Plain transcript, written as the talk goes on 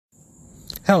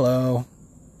Hello.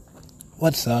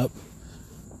 What's up?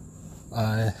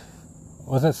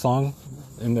 What's that song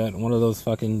in that one of those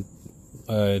fucking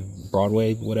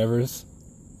Broadway whatevers?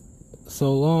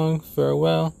 So long,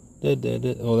 farewell.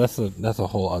 Oh, that's a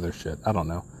whole other shit. I don't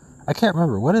know. I can't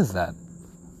remember. What is that?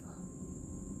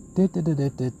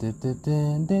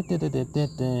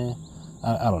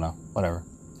 I don't know. Whatever.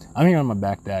 I'm here on my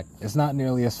back deck. It's not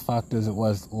nearly as fucked as it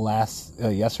was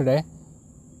yesterday.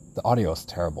 The audio is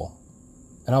terrible.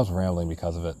 And I was rambling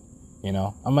because of it. You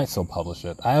know, I might still publish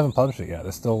it. I haven't published it yet.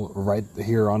 It's still right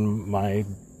here on my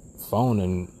phone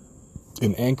and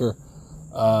in Anchor.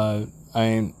 I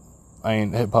ain't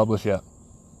hit publish yet.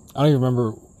 I don't even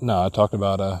remember. No, I talked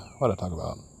about what did I talk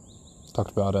about? I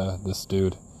talked about this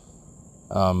dude,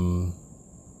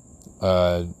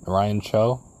 Ryan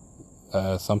Cho,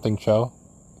 something Cho.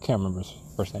 I can't remember his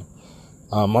first name.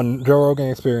 On Joe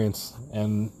Rogan Experience,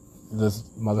 and this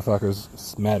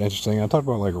motherfucker's mad interesting. I talked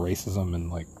about like racism and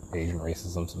like Asian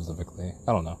racism specifically.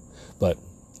 I don't know, but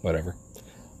whatever.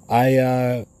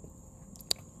 Yeah.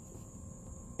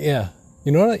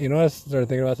 You know what I started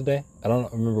thinking about today? I don't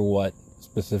remember what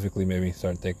specifically made me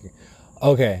start thinking.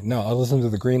 Okay, no, I was listening to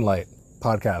the Green Light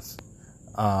podcast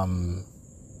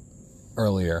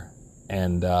earlier,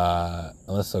 and I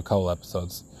listened to a couple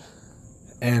episodes.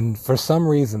 And for some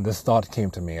reason, this thought came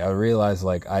to me. I realized,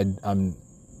 like, I'm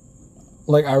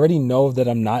like, I already know that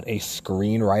I'm not a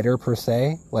screenwriter per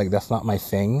se. Like, that's not my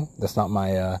thing. That's not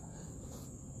my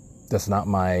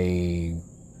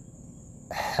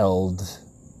held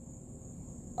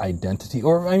identity.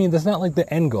 Or, I mean, that's not like the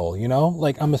end goal, you know?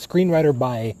 Like, I'm a screenwriter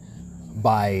by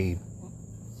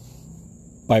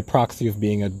proxy of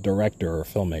being a director or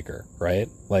filmmaker, right?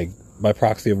 Like, by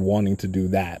proxy of wanting to do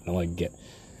that and, like, get,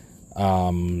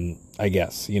 I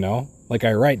guess, you know? Like,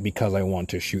 I write because I want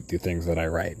to shoot the things that I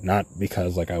write, not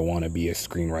because, like, I want to be a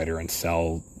screenwriter and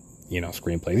sell, you know,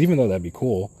 screenplays, even though that'd be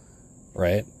cool,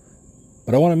 right?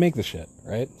 But I want to make the shit,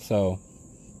 right? So,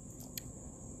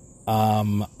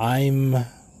 I'm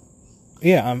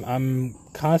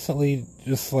constantly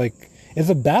just, like, it's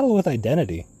a battle with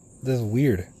identity. This is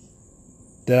weird.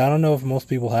 That I don't know if most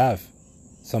people have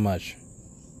so much.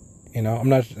 You know, I'm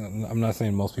not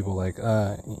saying most people like,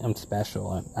 I'm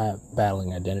special, I'm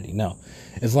battling identity. No.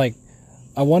 It's like,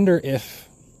 I wonder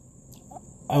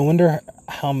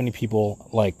how many people,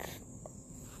 like,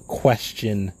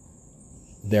 question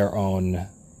the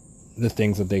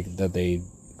things that they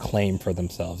claim for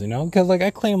themselves, you know? Because, like,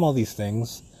 I claim all these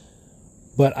things,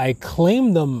 but I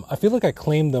feel like I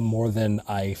claim them more than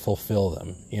I fulfill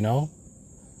them, you know?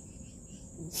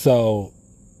 So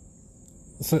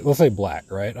let's say black,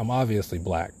 right? I'm obviously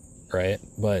black, right?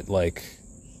 But, like,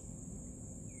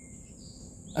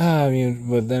 I mean,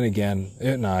 but then again,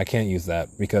 no, I can't use that,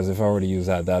 because if I were to use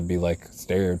that, that'd be like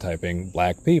stereotyping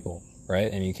black people,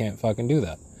 right? And you can't fucking do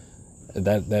that.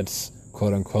 That's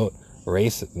quote unquote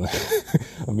racist.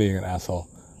 I'm being an asshole.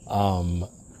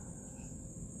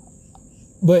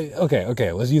 But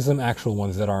okay, let's use some actual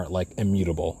ones that aren't, like,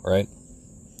 immutable, right?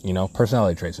 You know,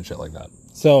 personality traits and shit like that.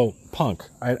 So, punk.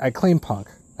 I claim punk.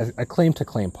 I claim to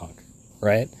claim punk,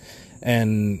 right?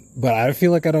 But I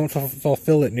feel like I don't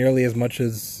fulfill it nearly as much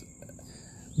as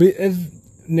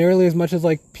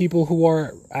like people who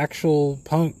are actual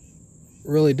punk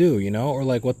really do, you know, or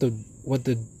like what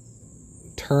the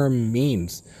term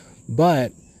means.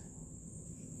 But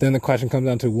then the question comes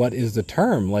down to, what is the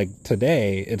term? Like,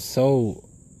 today, it's so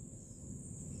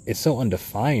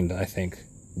undefined, I think,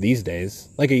 these days.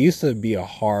 Like, it used to be a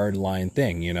hard line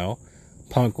thing, you know?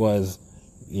 Punk was,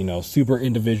 you know, super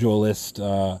individualist,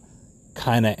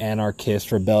 kind of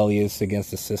anarchist, rebellious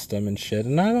against the system and shit.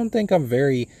 And I don't think I'm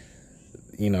very,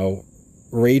 you know,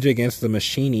 rage against the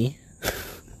machine-y,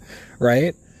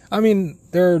 right? I mean,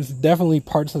 there's definitely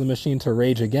parts of the machine to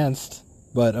rage against,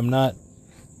 but I'm not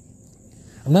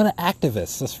an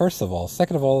activist. That's first of all.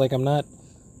 Second of all, like, I'm not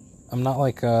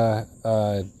like, I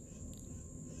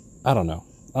don't know.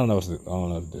 I don't know what to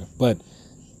do. But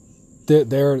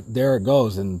there it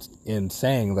goes in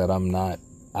saying that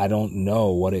I don't know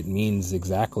what it means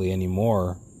exactly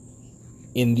anymore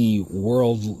in the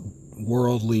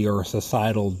worldly or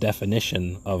societal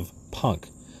definition of punk.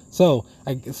 So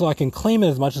I can claim it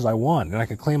as much as I want, and I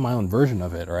can claim my own version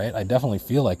of it, right? I definitely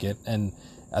feel like it, and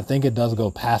I think it does go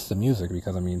past the music,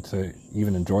 because, I mean, to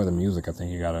even enjoy the music, I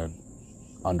think you gotta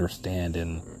understand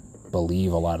and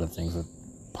believe a lot of things that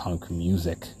punk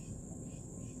music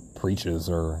preaches,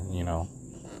 or, you know,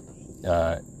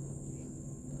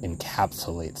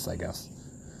 encapsulates, I guess.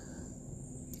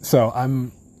 So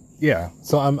I'm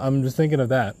just thinking of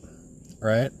that,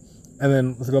 right? And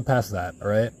then let's go past that, all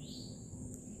right?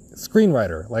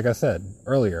 screenwriter, like I said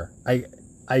earlier. I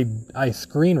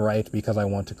screenwrite because I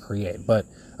want to create, but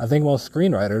I think most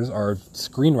screenwriters are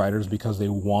screenwriters because they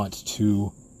want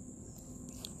to.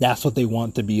 That's what they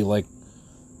want to be like.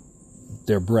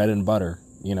 Their bread and butter,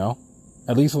 you know.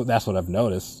 At least that's what I've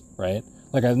noticed, right?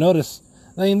 Like I've noticed.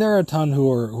 I mean, there are a ton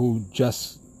who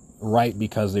just write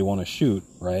because they want to shoot,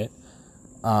 right?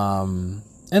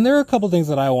 And there are a couple things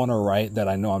that I want to write that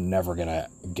I know I'm never gonna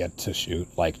get to shoot.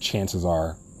 Like chances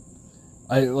are,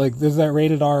 there's that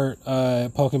rated R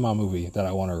Pokemon movie that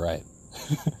I want to write,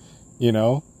 you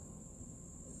know.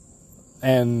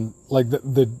 And like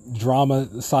the drama,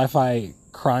 sci-fi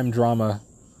crime drama,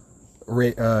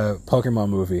 Pokemon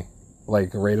movie,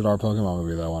 like rated R Pokemon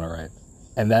movie that I want to write,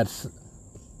 and that's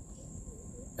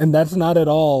not at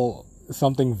all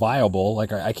something viable.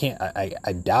 Like I can't.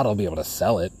 I doubt I'll be able to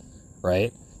sell it,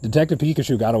 right? Detective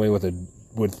Pikachu got away with a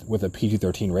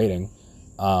PG-13 rating,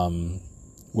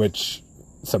 which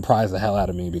surprised the hell out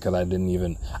of me because I didn't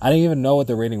even know what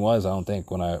the rating was. I don't think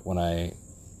when I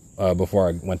before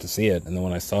I went to see it, and then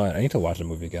when I saw it, I need to watch the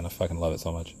movie again. I fucking love it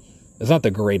so much. It's not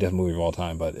the greatest movie of all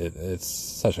time, but it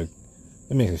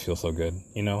makes me feel so good,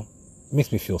 you know? It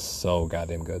makes me feel so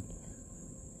goddamn good.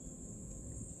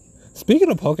 Speaking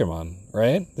of Pokemon,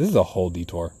 right? This is a whole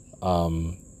detour.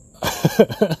 I'm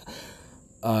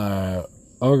gonna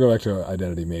go back to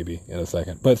Identity maybe in a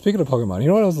second. But speaking of Pokemon, you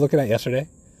know what I was looking at yesterday?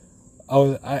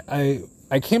 I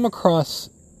came across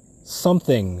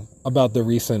something about the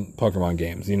recent Pokemon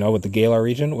games, you know, with the Galar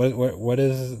region. What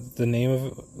is the name of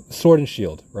it? Sword and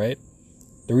Shield, right?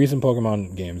 The recent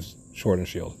Pokemon games, Sword and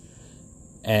Shield.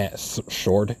 And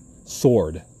Sword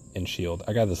and Shield.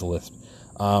 I got this lisp.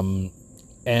 And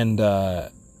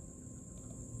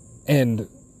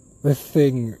this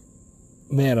thing,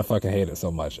 man, I fucking hate it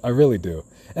so much. I really do.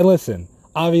 And listen,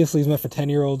 obviously it's meant for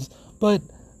 10-year-olds, but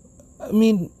I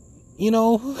mean, you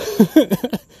know,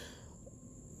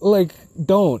 like,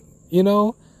 don't, you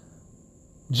know?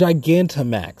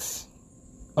 Gigantamax.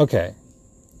 Okay.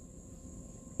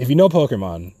 If you know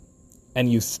Pokemon,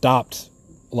 and you stopped,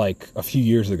 like, a few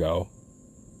years ago,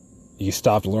 you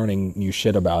stopped learning new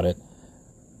shit about it,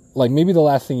 like, maybe the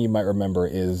last thing you might remember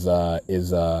is what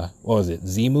was it,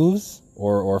 Z-moves?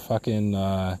 Or fucking,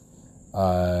 what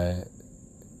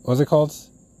was it called?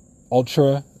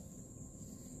 Ultra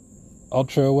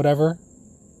whatever?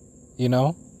 You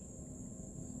know?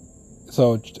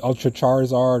 So, Ultra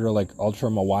Charizard, or, like, Ultra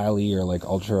Mawile, or, like,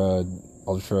 Ultra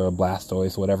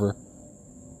Blastoise, whatever.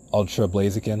 Ultra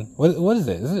Blaziken. What is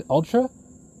it? Is it Ultra?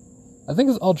 I think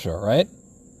it's Ultra, right?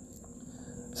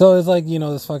 So it's like, you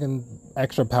know, this fucking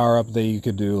extra power-up that you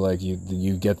could do, like,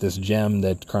 you get this gem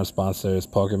that corresponds to this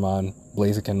Pokemon,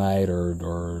 Blazikenite, or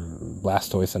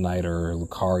Blastoiseite, or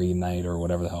Lucario-nite, or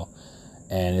whatever the hell.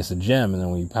 And it's a gem, and then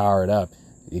when you power it up,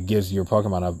 it gives your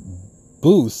Pokemon a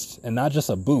boost, and not just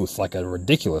a boost, like a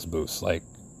ridiculous boost, like,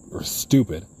 or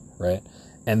stupid, right?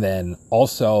 And then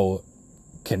also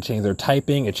can change their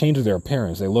typing, it changes their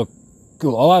appearance. They look, a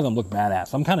lot of them look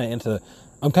badass. I'm kind of into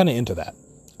that.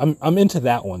 I'm into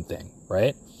that one thing,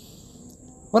 right?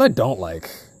 What I don't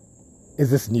like is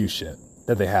this new shit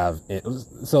that they have.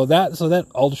 So that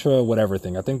Ultra whatever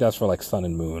thing, I think that's for like Sun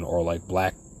and Moon, or like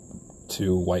Black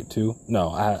 2, White 2. No,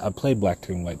 I played Black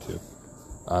 2 and White 2.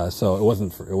 So it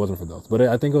wasn't for those. But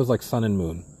I think it was like Sun and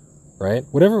Moon, right?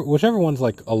 Whichever one's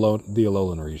like the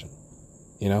Alolan region,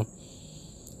 you know?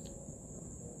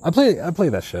 I play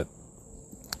that shit.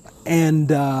 And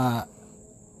that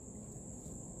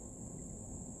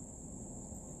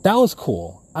was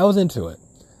cool. I was into it.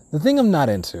 The thing I'm not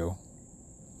into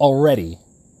already,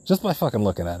 just by fucking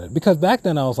looking at it, because back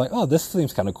then I was like, oh, this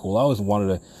seems kind of cool. I always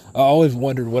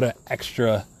wondered what an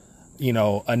extra, you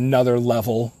know, another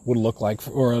level would look like,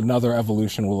 or another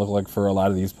evolution would look like for a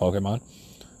lot of these Pokemon.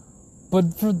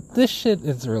 But for this shit,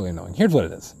 it's really annoying. Here's what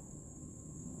it is.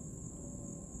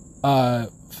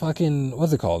 Fucking,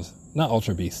 what's it called? Not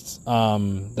Ultra Beasts.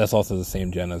 That's also the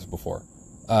same gen as before.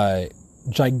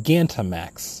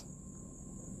 Gigantamax.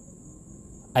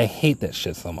 I hate that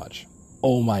shit so much.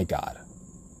 Oh my god.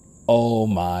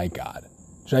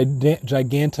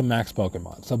 Gigantamax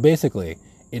Pokemon. So basically,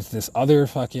 it's this other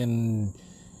fucking,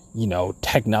 you know,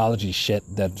 technology shit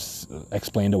that's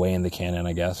explained away in the canon,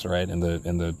 I guess, right? In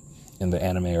the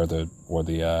anime or the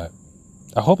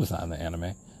I hope it's not in the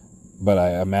anime, but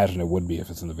I imagine it would be if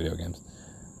it's in the video games.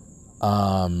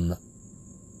 I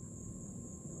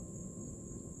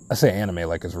say anime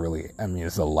like it's really, I mean,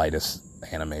 it's the lightest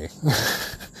anime.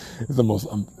 It's the most,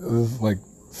 it's like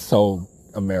so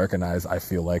Americanized, I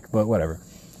feel like, but whatever.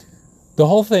 The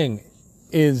whole thing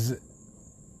is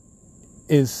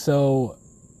so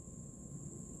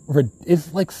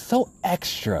it's like so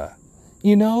extra,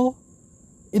 you know?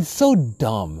 It's so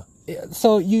dumb.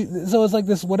 So it's like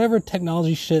this whatever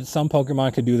technology shit, some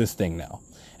Pokemon could do this thing now.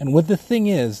 And what the thing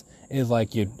is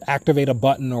like you activate a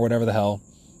button or whatever the hell,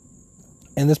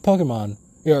 and this Pokemon,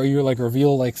 or you like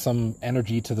reveal like some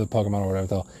energy to the Pokemon or whatever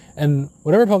the hell, and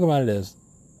whatever Pokemon it is,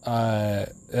 I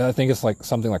think it's like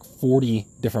something like 40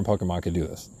 different Pokemon could do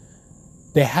this.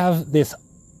 They have this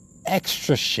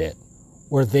extra shit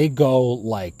where they go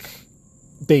like,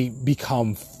 they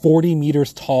become 40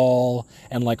 meters tall,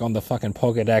 and like on the fucking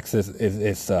Pokedex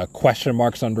is question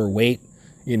marks under weight,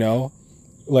 you know?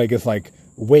 Like it's like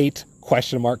weight,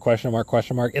 question mark, question mark,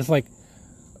 question mark. It's like,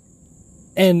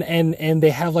 and they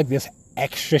have like this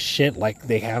extra shit, like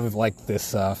they have like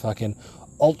this fucking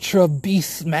Ultra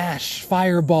Beast Smash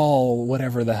Fireball,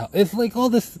 whatever the hell. It's like all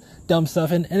this dumb stuff,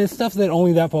 and it's stuff that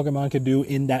only that Pokemon could do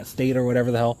in that state or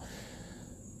whatever the hell.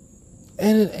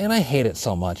 And I hate it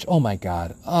so much. Oh my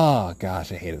god. Oh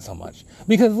gosh, I hate it so much.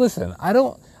 Because listen,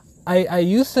 I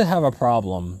used to have a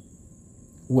problem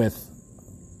with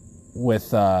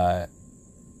Pokemon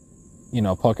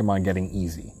getting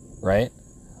easy, right?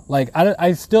 Like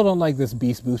I still don't like this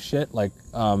Beast Boost shit, like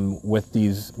with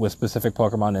specific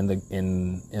Pokemon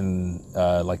in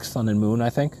like Sun and Moon, I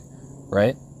think,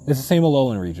 right? It's the same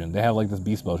Alolan region. They have like this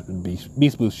Beast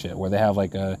Boost shit where they have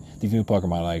like these new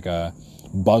Pokemon like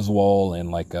Buzzwole and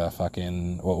like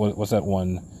fucking what's that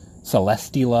one,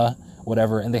 Celesteela,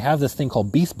 whatever, and they have this thing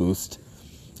called Beast Boost,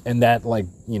 and that like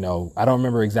I don't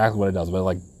remember exactly what it does, but it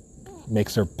like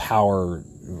makes their power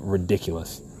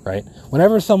ridiculous, right?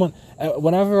 Whenever I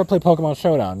play Pokemon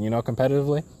Showdown,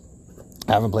 competitively,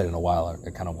 I haven't played in a while.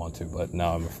 I kind of want to, but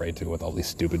now I'm afraid to with all these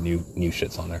stupid new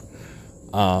shits on there.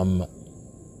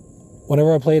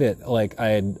 Whenever I played it, like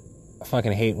I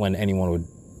fucking hate when anyone would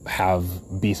have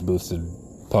beast boosted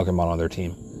Pokemon on their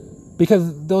team,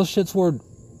 because those shits were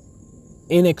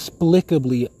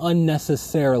inexplicably,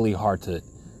 unnecessarily hard to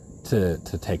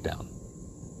take down.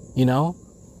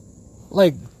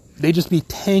 Like they just be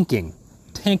tanking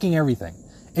everything.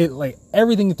 It like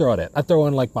everything you throw at it. I throw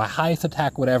in like my highest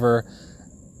attack, whatever,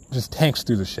 just tanks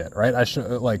through the shit, right? I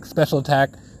should like special attack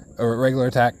or regular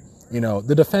attack.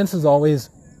 The defense is always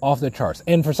off the charts,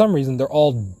 and for some reason they're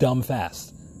all dumb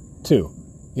fast too.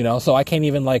 So I can't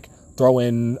even like throw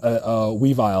in a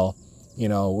Weavile,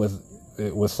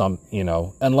 with some,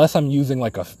 unless I'm using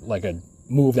like a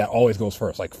move that always goes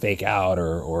first, like Fake Out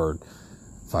or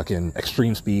fucking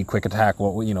Extreme Speed, Quick Attack,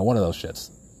 one of those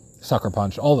shits, Sucker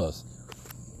Punch, all those.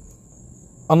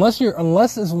 Unless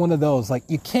it's one of those, like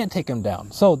you can't take them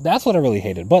down. So that's what I really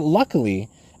hated. But luckily,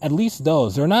 at least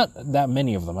those, there are not that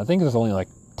many of them. I think there's only like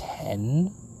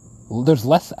 10. There's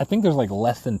less. I think there's like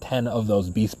less than 10 of those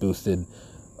beast boosted.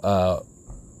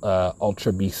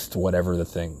 Ultra Beast, whatever the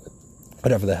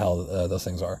hell those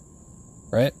things are,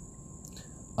 right?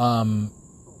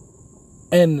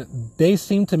 And they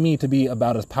seem to me to be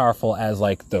about as powerful as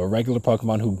like the regular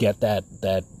Pokemon who get that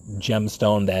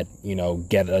gemstone that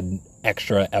get an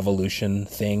extra evolution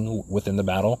thing within the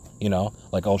battle,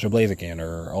 like Ultra Blaziken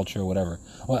or Ultra whatever.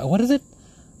 What is it?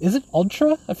 Is it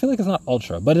Ultra? I feel like it's not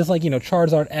Ultra, but it's like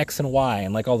Charizard X and Y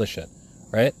and like all this shit.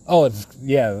 Right? Oh,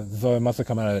 so it must have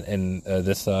come out in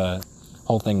this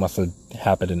whole thing must have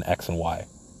happened in X and Y,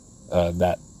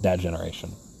 that generation.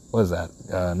 What is that?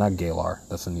 Not Galar.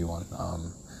 That's a new one.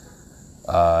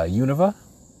 Unova,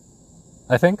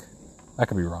 I think. I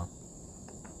could be wrong.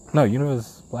 No,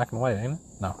 Unova's black and white, ain't it?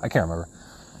 No, I can't remember.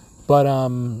 But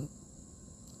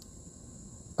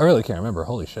I really can't remember.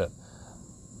 Holy shit.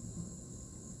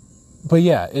 But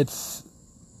yeah, it's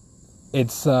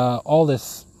all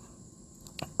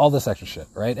this extra shit,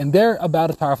 right? And they're about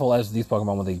as powerful as these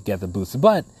Pokemon when they get the boost.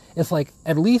 But it's like,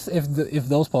 at least if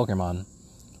those Pokemon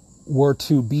were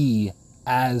to be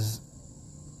as,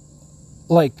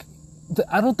 like,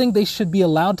 I don't think they should be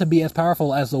allowed to be as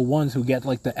powerful as the ones who get,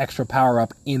 like, the extra power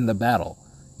up in the battle,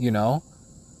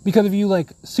 Because if you,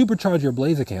 like, supercharge your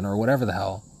Blaziken or whatever the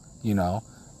hell,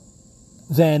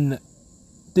 then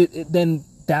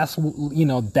that's,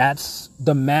 that's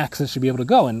the max that should be able to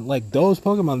go. And like those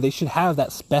Pokemon, they should have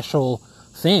that special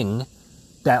thing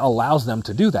that allows them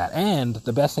to do that. And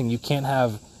the best thing, you can't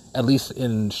have, at least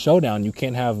in Showdown, you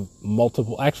can't have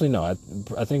multiple, actually no, I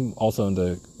think also in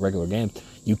the regular game,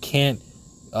 you can't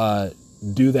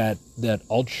do that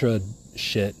ultra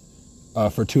shit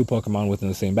for two Pokemon within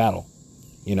the same battle,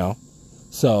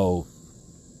 So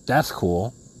that's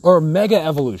cool. Or Mega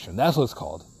Evolution, that's what it's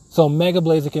called. So Mega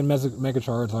Blaziken, Mega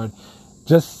Charizard,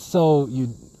 just so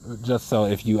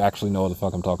if you actually know what the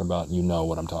fuck I'm talking about, you know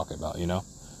what I'm talking about,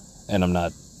 And I'm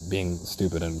not being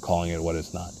stupid and calling it what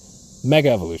it's not. Mega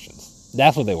Evolutions.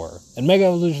 That's what they were. And Mega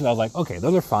Evolutions, I was like, okay,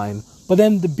 those are fine. But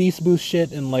then the Beast Boost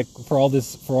shit and like for all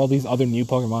these other new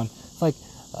Pokemon, it's like,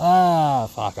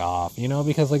 fuck off, you know,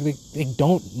 because like they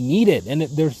don't need it, and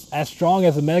they're as strong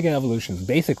as the Mega Evolutions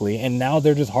basically, and now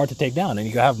they're just hard to take down, and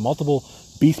you can have multiple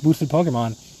Beast boosted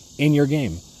Pokemon in your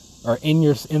game or in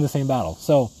the same battle.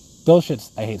 So those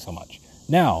shits I hate so much.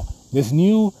 Now this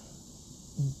new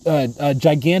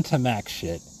Gigantamax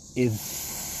shit is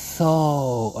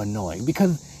so annoying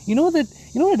because you know what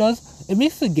it does? It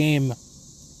makes the game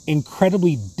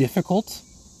incredibly difficult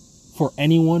for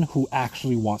anyone who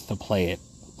actually wants to play it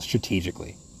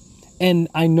strategically. And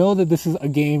I know that this is a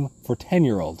game for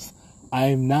 10-year-olds.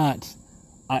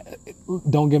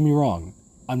 Don't get me wrong.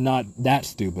 I'm not that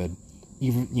stupid.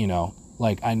 Even, you know,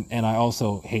 like, I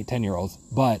also hate 10-year-olds,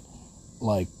 but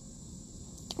like,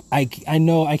 I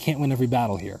know I can't win every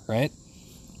battle here, right?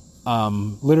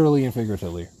 Literally and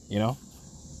figuratively, you know?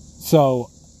 So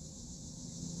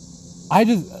I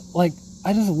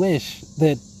just wish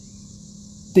that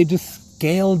they just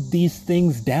scaled these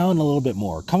things down a little bit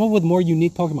more. Come up with more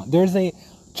unique Pokemon. There's a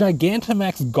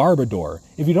Gigantamax Garbodor.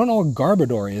 If you don't know what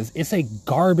Garbodor is, it's a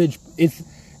garbage. It's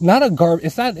not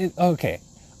a okay.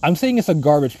 I'm saying it's a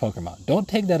garbage Pokemon. Don't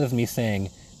take that as me saying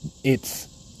it's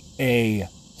a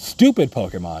stupid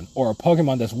Pokemon or a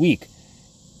Pokemon that's weak.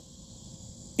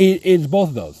 It's both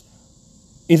of those.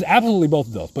 It's absolutely both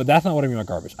of those, but that's not what I mean by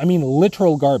garbage. I mean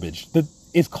literal garbage.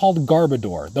 It's called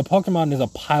Garbodor. The Pokemon is a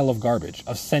pile of garbage,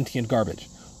 of sentient garbage.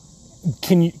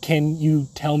 Can you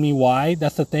tell me why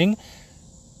that's the thing?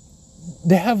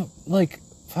 They have like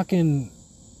fucking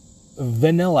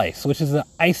Vanillice, which is an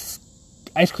ice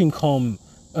cream cone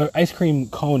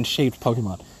shaped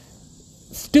Pokemon.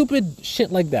 Stupid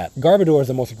shit like that. Garbodor is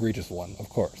the most egregious one, of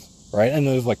course, right? And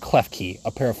there's like Klefki,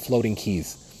 a pair of floating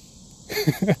keys.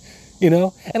 You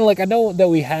know? And like I know that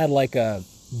we had like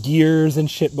gears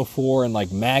and shit before and like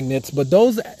magnets, but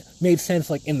those made sense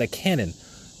like in the canon.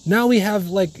 Now we have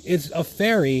like it's a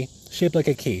fairy shaped like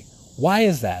a key. Why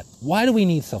is that? Why do we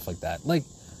need stuff like that? Like,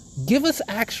 give us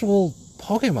actual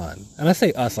Pokemon. And I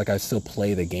say us like I still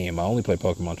play the game. I only play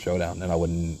Pokemon Showdown, and I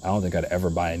don't think I'd ever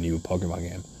buy a new Pokemon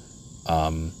game.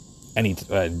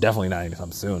 Definitely not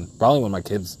anytime soon. Probably when my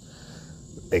kids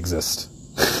exist.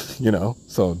 You know?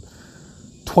 So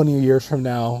 20 years from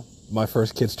now, my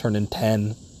first kids turn in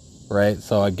 10, right?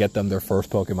 So I get them their first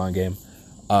Pokemon game.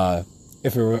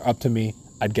 If it were up to me,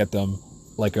 I'd get them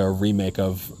like a remake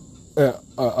of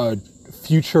a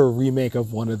future remake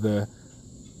of one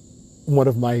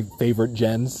of my favorite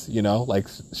gens, you know, like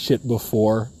shit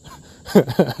before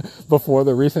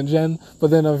the recent gen. But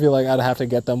then I feel like I'd have to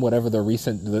get them whatever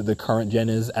the current gen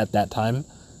is at that time,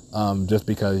 just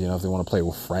because, you know, if they want to play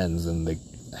with friends and they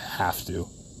have to,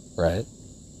 right?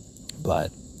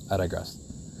 But I digress.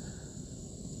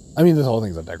 I mean, this whole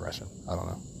thing's a digression. I don't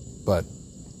know, but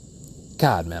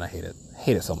God, man, I hate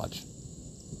it so much.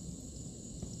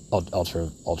 Ultra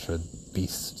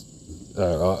Beast,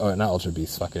 not Ultra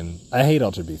Beast, fucking, I hate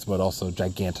Ultra Beast, but also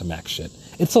Gigantamax shit.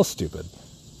 It's so stupid.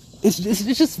 It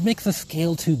just makes the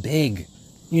scale too big,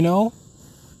 you know?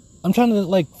 I'm trying to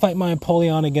like fight my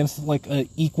Empoleon against like a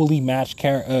equally matched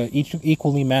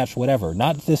whatever.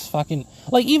 Not this fucking,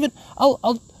 like, even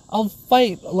I'll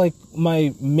fight like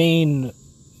my main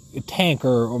tank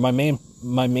or my main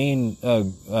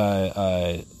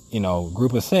you know,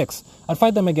 group of 6. I'd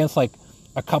fight them against like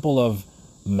a couple of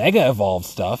Mega Evolved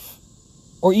stuff,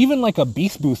 or even like a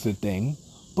Beast Boosted thing,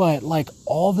 but like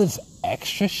all this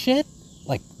extra shit,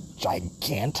 like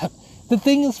the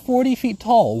thing is 40 feet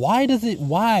tall. Why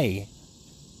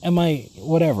am I,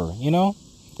 whatever, you know?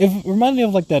 It reminds me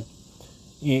of like that,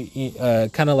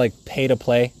 kind of like pay to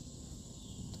play,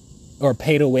 or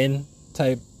pay to win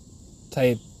type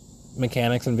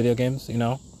mechanics in video games, you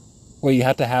know? Where you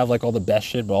have to have like all the best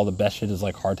shit, but all the best shit is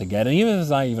like hard to get. And even if it's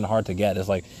not even hard to get, it's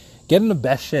like getting the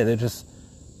best shit, it just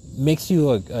makes you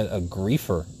a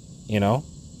griefer, you know?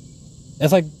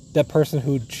 It's like that person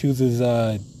who chooses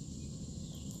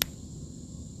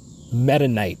Meta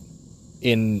Knight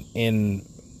in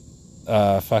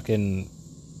fucking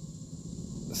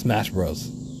Smash Bros.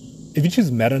 If you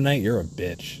choose Meta Knight, you're a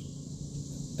bitch.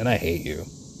 And I hate you.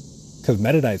 Because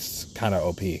Meta Knight's kind of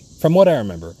OP. From what I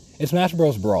remember. It's Smash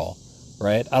Bros. Brawl.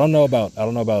 Right? I don't know about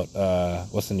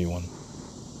what's the new one?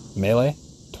 Melee?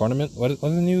 Tournament? What's the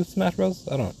new Smash Bros?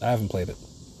 I haven't played it.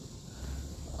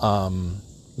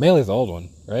 Melee's the old one,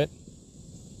 right?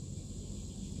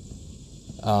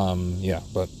 Yeah,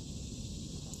 but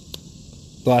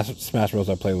the last Smash Bros.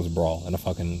 I played was Brawl, and I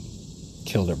fucking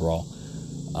killed it, Brawl.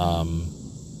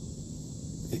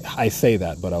 I say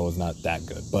that, but I was not that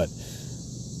good. But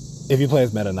if you play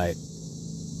as Meta Knight,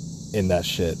 in that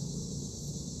shit,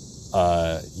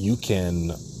 you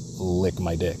can lick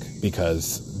my dick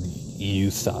because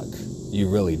you suck. You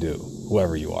really do.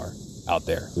 Whoever you are out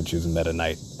there who chooses Meta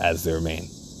Knight as their main.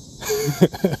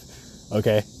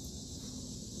 Okay?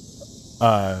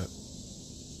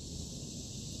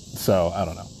 So, I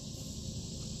don't know.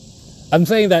 I'm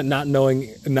saying that not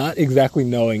exactly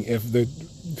knowing if the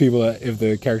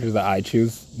characters that I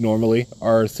choose normally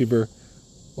are super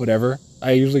whatever.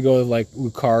 I usually go with like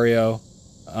Lucario,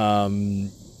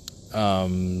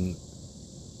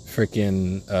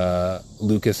 freaking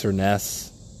Lucas or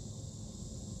Ness.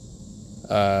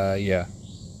 Yeah.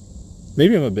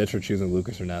 Maybe I'm a bitch for choosing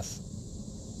Lucas or Ness.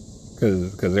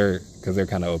 Cause they're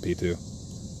kind of OP too.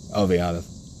 I'll be honest.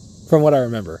 From what I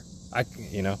remember,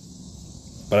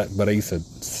 but I used to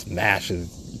smash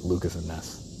Lucas and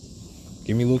Ness.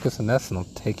 Give me Lucas and Ness and I'll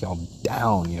take y'all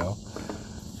down, yo.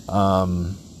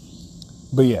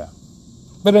 But yeah.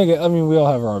 But again, I mean, we all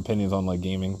have our opinions on like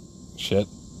gaming shit.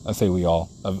 I say we all.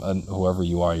 Whoever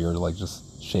you are, you're like just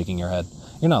shaking your head.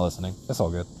 You're not listening. It's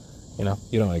all good. You know,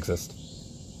 you don't exist.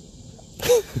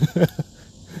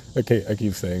 Okay, I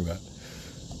keep saying that.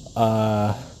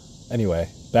 Anyway,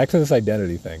 back to this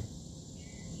identity thing.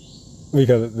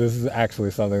 Because this is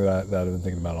actually something that I've been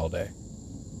thinking about all day.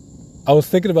 I was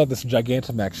thinking about this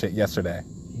Gigantamax shit yesterday,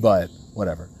 but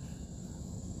whatever.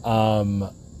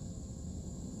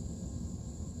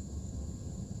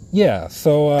 Yeah,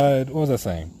 so what was I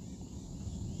saying?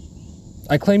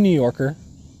 I claim New Yorker,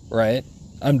 right?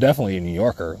 I'm definitely a New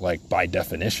Yorker, like by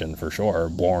definition for sure.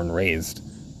 Born, raised,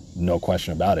 no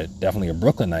question about it. Definitely a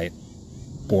Brooklynite,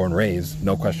 born, raised,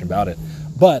 no question about it.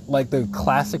 But like the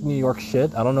classic New York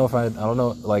shit, I don't know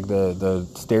like the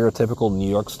stereotypical New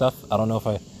York stuff. I don't know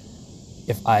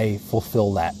if I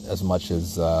fulfill that as much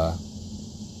as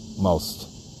most,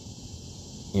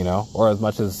 you know, or as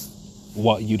much as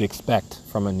what you'd expect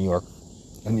from a New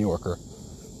Yorker.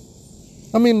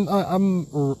 I mean, I'm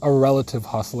a relative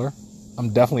hustler.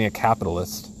 I'm definitely a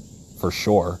capitalist, for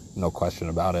sure, no question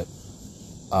about it.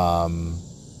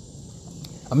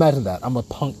 Imagine that. I'm a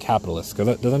punk capitalist.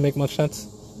 Does that make much sense?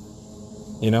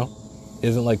 You know?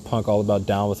 Isn't like punk all about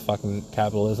down with fucking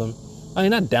capitalism? I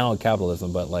mean, not down with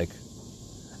capitalism, but like...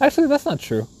 Actually, that's not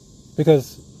true.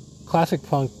 Because classic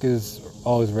punk is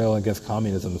always railing against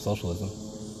communism and socialism.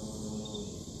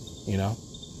 You know?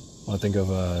 When I think of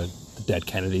the dead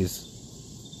Kennedys.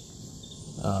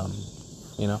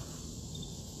 You know?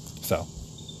 So,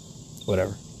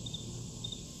 whatever.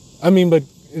 I mean, but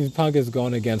punk is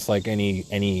going against like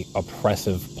any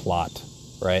oppressive plot,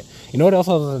 right? You know what else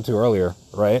I was listening to earlier,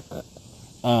 right?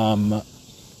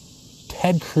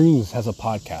 Ted Cruz has a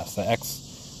podcast. The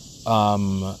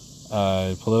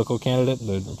political candidate,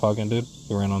 the Republican dude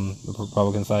who ran on the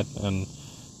Republican side, and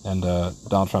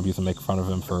Donald Trump used to make fun of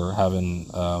him for having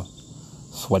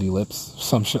sweaty lips,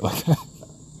 some shit like that.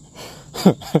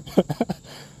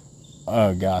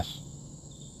 Oh gosh.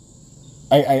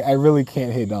 I really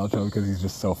can't hate Donald Trump because he's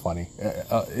just so funny.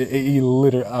 He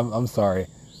literally, I'm sorry.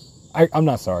 I'm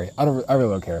not sorry. I really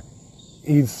don't care.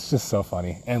 He's just so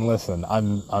funny. And listen,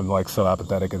 I'm like so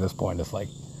apathetic at this point. It's like,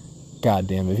 God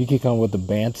damn, if you keep coming with the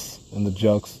bants and the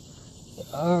jokes,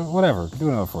 whatever. Do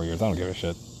another 4 years. I don't give a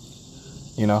shit.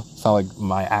 You know, it's not like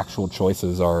my actual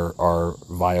choices are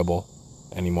viable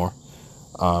anymore.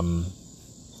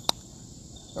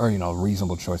 Or, you know,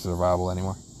 reasonable choices are viable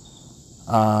anymore.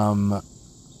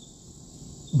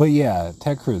 But yeah,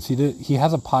 Ted Cruz, he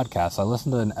has a podcast. I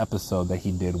listened to an episode that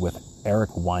he did with Eric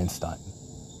Weinstein.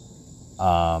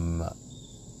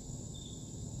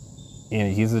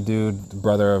 And he's the dude,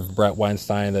 brother of Brett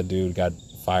Weinstein. That dude got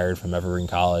fired from Evergreen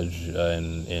College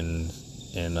in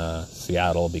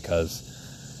Seattle because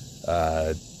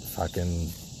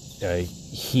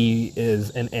he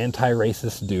is an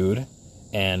anti-racist dude,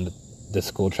 and the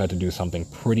school tried to do something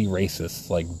pretty racist,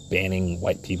 like banning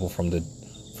white people from the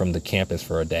campus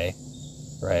for a day,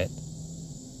 right?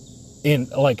 And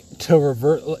like to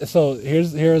revert. So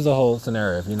here's the whole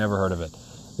scenario. If you never heard of it,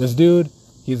 this dude,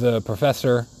 he's a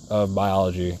professor of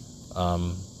biology,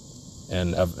 and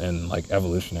like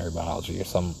evolutionary biology or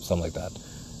something like that,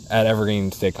 at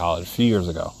Evergreen State College a few years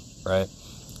ago, right?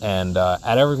 And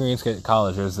at Evergreen State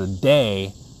College, there's a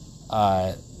day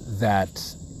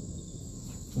that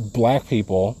black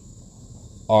people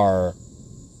are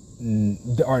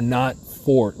not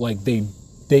for, like, they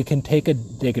could take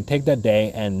that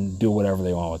day and do whatever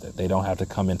they want with it. They don't have to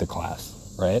come into class,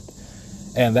 right?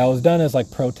 And that was done as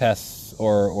like protests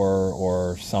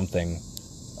or something.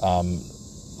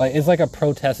 Like it's like a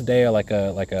protest day, or like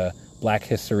a Black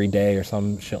History Day or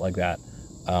some shit like that.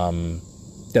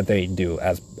 That they do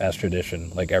as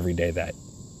tradition, like every day that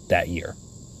that year.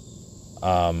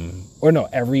 Or no,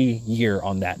 every year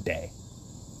on that day.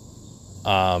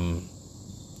 That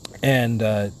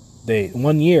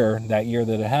year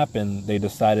that it happened, they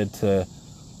decided to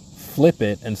flip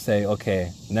it and say,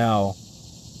 okay, now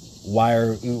why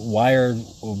are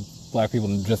black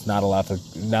people just not allowed to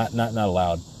not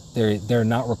allowed? They're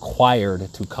not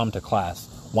required to come to class.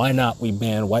 Why not we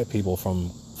ban white people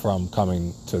from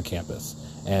coming to campus?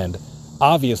 And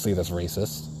obviously that's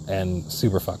racist and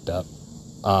super fucked up.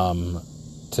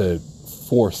 To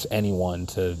force anyone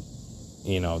to,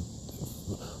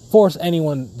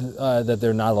 that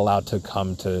they're not allowed to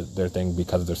come to their thing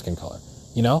because of their skin color.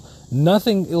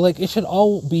 Nothing, like, it should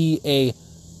all be a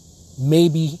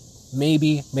maybe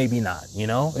not,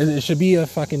 It should be a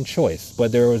fucking choice,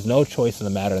 but there was no choice in the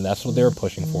matter, and that's what they were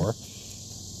pushing for.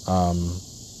 My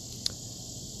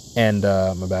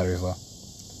battery's low.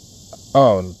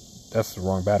 Oh, that's the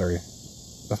wrong battery.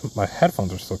 My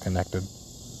headphones are still connected.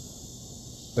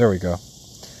 There we go.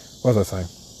 What was I saying?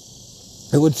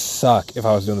 It would suck if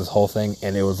I was doing this whole thing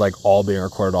and it was like all being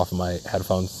recorded off of my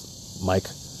headphones mic.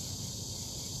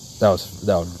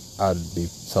 I'd be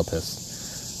so pissed.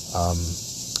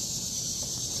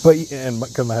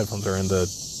 Because my headphones are in the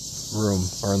room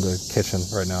or in the kitchen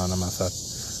right now and I'm outside.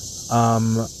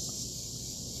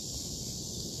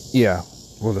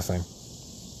 What was I saying?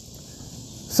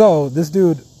 So this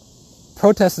dude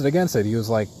protested against it. He was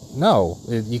like, no,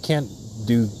 you can't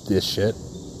do this shit.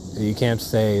 You can't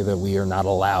say that we are not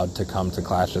allowed to come to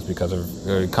class just because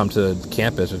or come to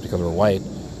campus just because we're white.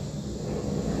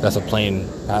 That's a plane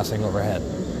passing overhead.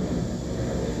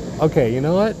 Okay, you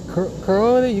know what?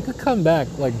 Corona, you could come back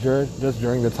like just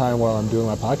during the time while I'm doing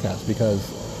my podcast, because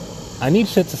I need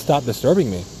shit to stop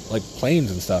disturbing me, like planes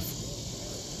and stuff.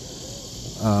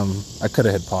 I could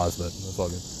have hit pause, but it's all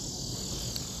good.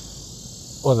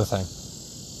 What was I saying?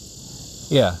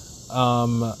 Yeah.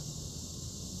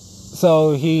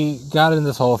 So he got in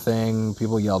this whole thing,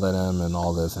 people yelled at him and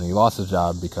all this, and he lost his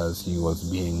job because he was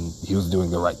doing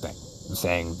the right thing,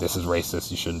 saying this is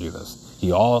racist, you shouldn't do this.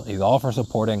 He's all for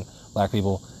supporting black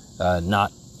people,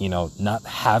 not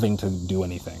having to do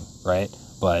anything, right?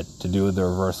 But to do it the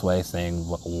reverse way, saying,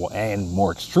 and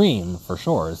more extreme for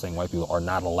sure, saying white people are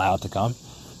not allowed to come,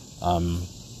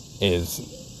 is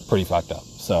pretty fucked up.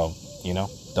 So,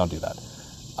 don't do that.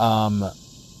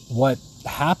 What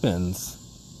happens,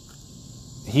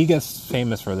 he gets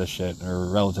famous for this shit, or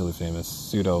relatively famous,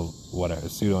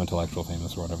 pseudo-intellectual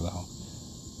famous, or whatever the hell.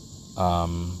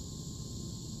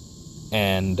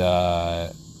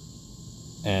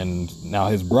 And now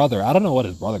his brother, I don't know what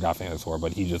his brother got famous for,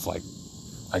 but he just, like,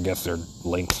 I guess they're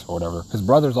linked or whatever. His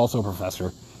brother's also a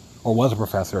professor, or was a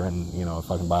professor, and, a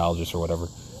fucking biologist or whatever,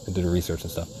 and did research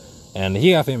and stuff. And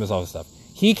he got famous off his stuff.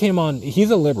 He came on, he's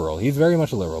a liberal. He's very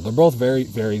much a liberal. They're both very,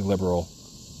 very liberal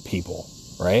people,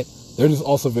 right? They're just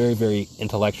also very, very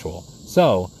intellectual.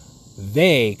 So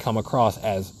they come across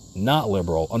as not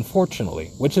liberal,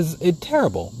 unfortunately, which is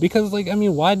terrible. Because,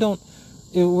 why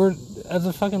we're, as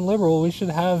a fucking liberal,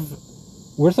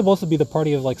 we're supposed to be the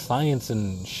party of, like, science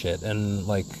and shit, and,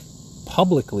 like,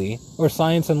 publicly, or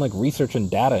science and, like, research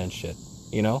and data and shit,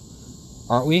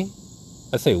 Aren't we?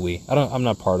 I say we. I'm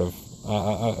not part of,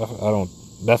 I don't,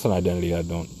 that's an identity I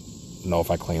don't know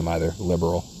if I claim either,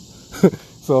 liberal.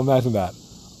 So imagine that.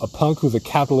 A punk who's a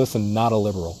capitalist and not a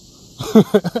liberal.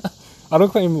 I don't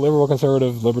claim liberal,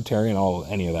 conservative, libertarian,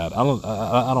 any of that. I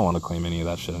don't want to claim any of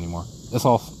that shit anymore. It's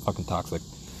all fucking toxic.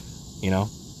 I'm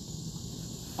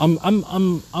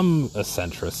a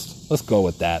centrist. Let's go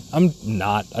with that. I'm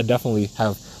not. I definitely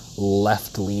have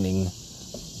left-leaning,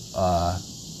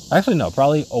 actually no,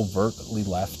 probably overtly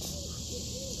left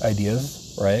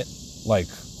ideas, right? Like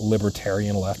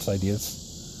libertarian left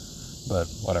ideas. But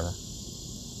whatever.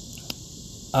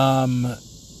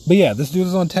 But yeah, this dude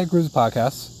was on Ted Cruz's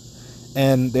podcast,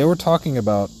 and they were talking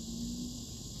about,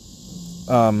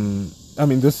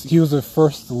 he was the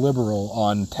first liberal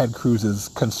on Ted Cruz's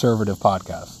conservative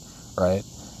podcast, right?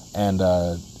 And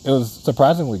it was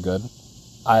surprisingly good.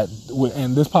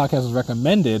 And this podcast was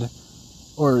recommended,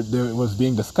 or it was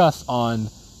being discussed on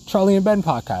Charlie and Ben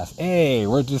podcast. Hey,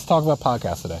 we're just talking about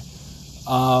podcasts today.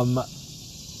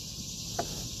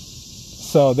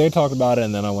 So they talked about it,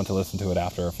 and then I went to listen to it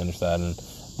after I finished that, and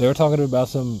they were talking about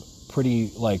some pretty,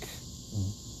 like,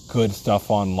 good stuff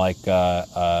on, like,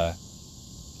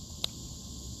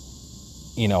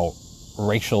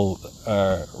 racial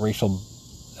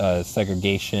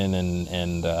segregation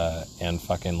and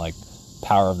fucking, like,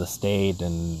 power of the state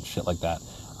and shit like that.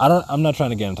 I'm not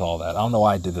trying to get into all that. I don't know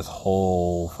why I did this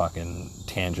whole fucking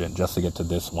tangent just to get to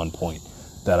this one point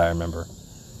that I remember.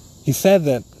 He said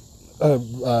that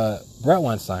Brett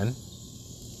Weinstein,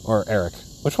 or Eric.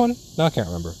 Which one? No, I can't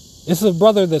remember. It's the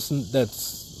brother that's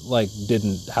like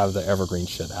didn't have the evergreen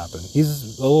shit happen.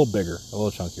 He's a little bigger, a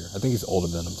little chunkier. I think he's older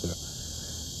than him too.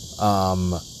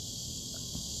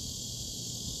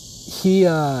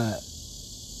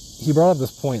 He brought up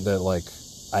this point that like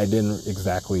I didn't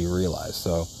exactly realize.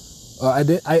 So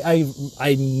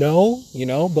I know, you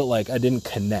know, but like I didn't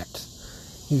connect.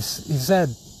 He said,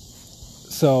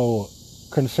 so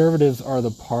conservatives are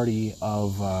the party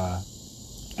of,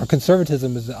 or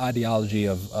conservatism is the ideology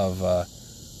of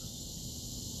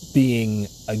being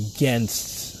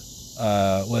against,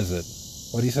 what is it?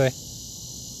 What do you say?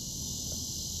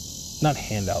 Not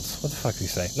handouts. What the fuck did he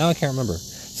say? Now I can't remember.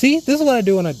 See, this is what I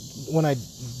do when I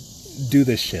do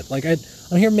this shit. Like I'm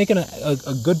here making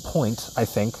a good point, I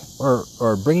think, or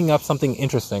bringing up something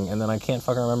interesting, and then I can't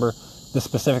fucking remember the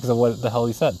specifics of what the hell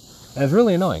he said. And it's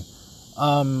really annoying.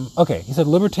 Okay, he said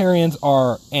libertarians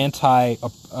are anti-coercion,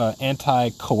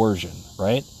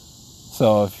 right?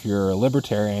 So if you're a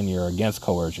libertarian, you're against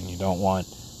coercion. You don't want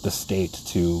the state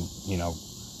to, you know,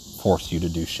 force you to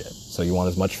do shit. So you want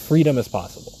as much freedom as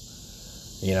possible.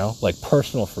 You know, like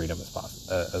personal freedom as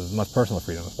possible, as much personal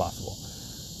freedom as possible.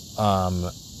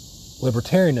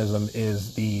 Libertarianism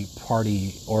is the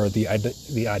party or the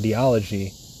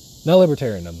ideology, not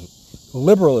libertarianism.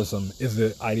 Liberalism is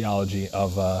the ideology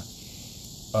of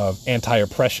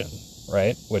anti-oppression,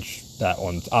 right? Which that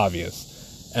one's obvious.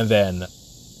 And then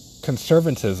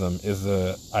conservatism is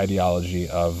the ideology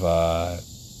of what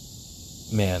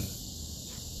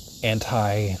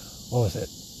was it?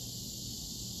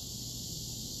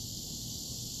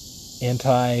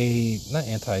 Not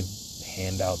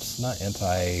anti-handouts, not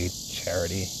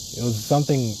anti-charity. It was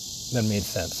something that made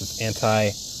sense. It's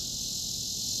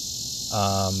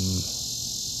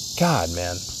God,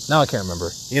 man. Now I can't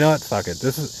remember. You know what? Fuck it.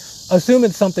 Assume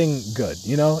it's something good.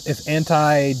 You know? It's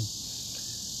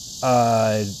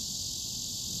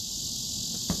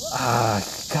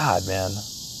God, man.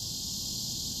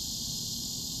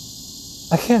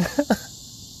 I can't,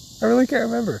 I really can't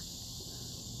remember.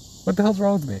 What the hell's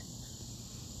wrong with me?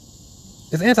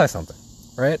 It's anti-something,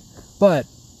 right? But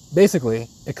basically,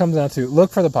 it comes down to,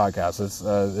 look for the podcast.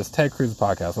 It's Ted Cruz's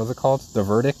podcast. What's it called? The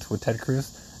Verdict with Ted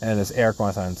Cruz. And it's Eric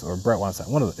Weinstein's, or Brett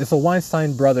Weinstein. One of them. It's a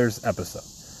Weinstein Brothers episode.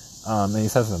 And he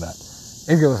says in that.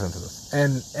 If you listen to this.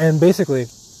 And basically,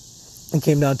 it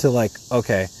came down to like,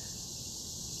 okay,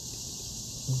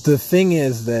 the thing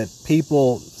is that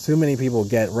too many people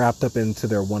get wrapped up into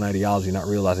their one ideology, not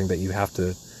realizing that you have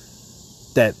to,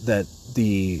 that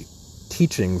the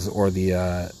teachings or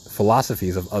the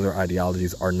philosophies of other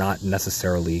ideologies are not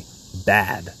necessarily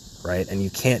bad, right? And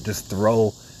you can't just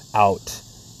throw out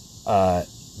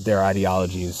their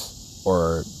ideologies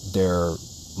or their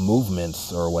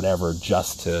movements or whatever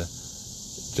just to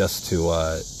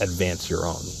advance your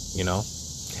own, you know?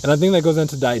 And I think that goes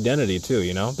into the identity too,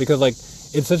 you know? Because like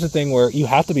it's such a thing where you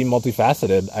have to be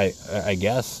multifaceted, I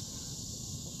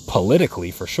guess,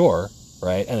 politically for sure,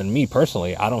 right? And then me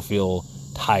personally, I don't feel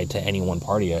tied to any one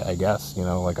party, I guess, you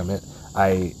know? Like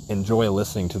I enjoy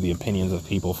listening to the opinions of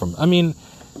people from, I mean,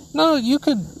 no, you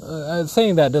could,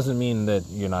 saying that doesn't mean that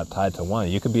you're not tied to one.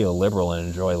 You could be a liberal and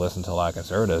enjoy listening to a lot of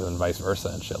conservatives and vice versa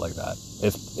and shit like that.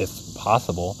 It's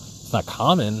possible. It's not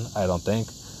common, I don't think.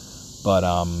 But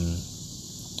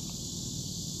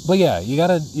yeah, you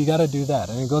gotta do that.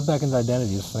 And it goes back into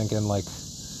identity, just thinking like,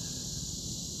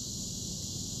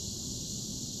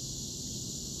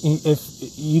 if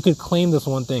you could claim this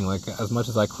one thing, like as much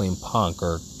as I claim punk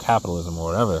or capitalism or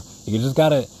whatever, you just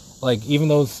gotta, like, even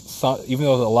though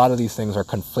a lot of these things are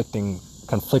conflicting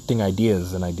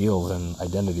ideas and ideals and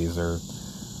identities are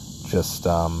just,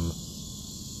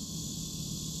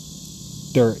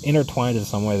 they're intertwined in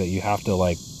some way that you have to,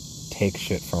 like, take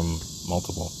shit from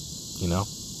multiple, you know?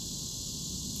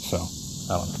 So,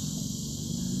 I don't know.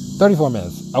 34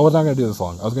 minutes. I was not going to do this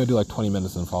long. I was going to do like 20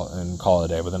 minutes and call it a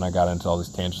day, but then I got into all these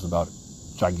tangents about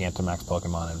Gigantamax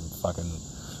Pokemon and fucking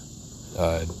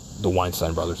the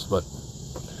Weinstein brothers, but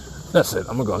that's it.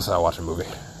 I'm going to go inside and watch a movie.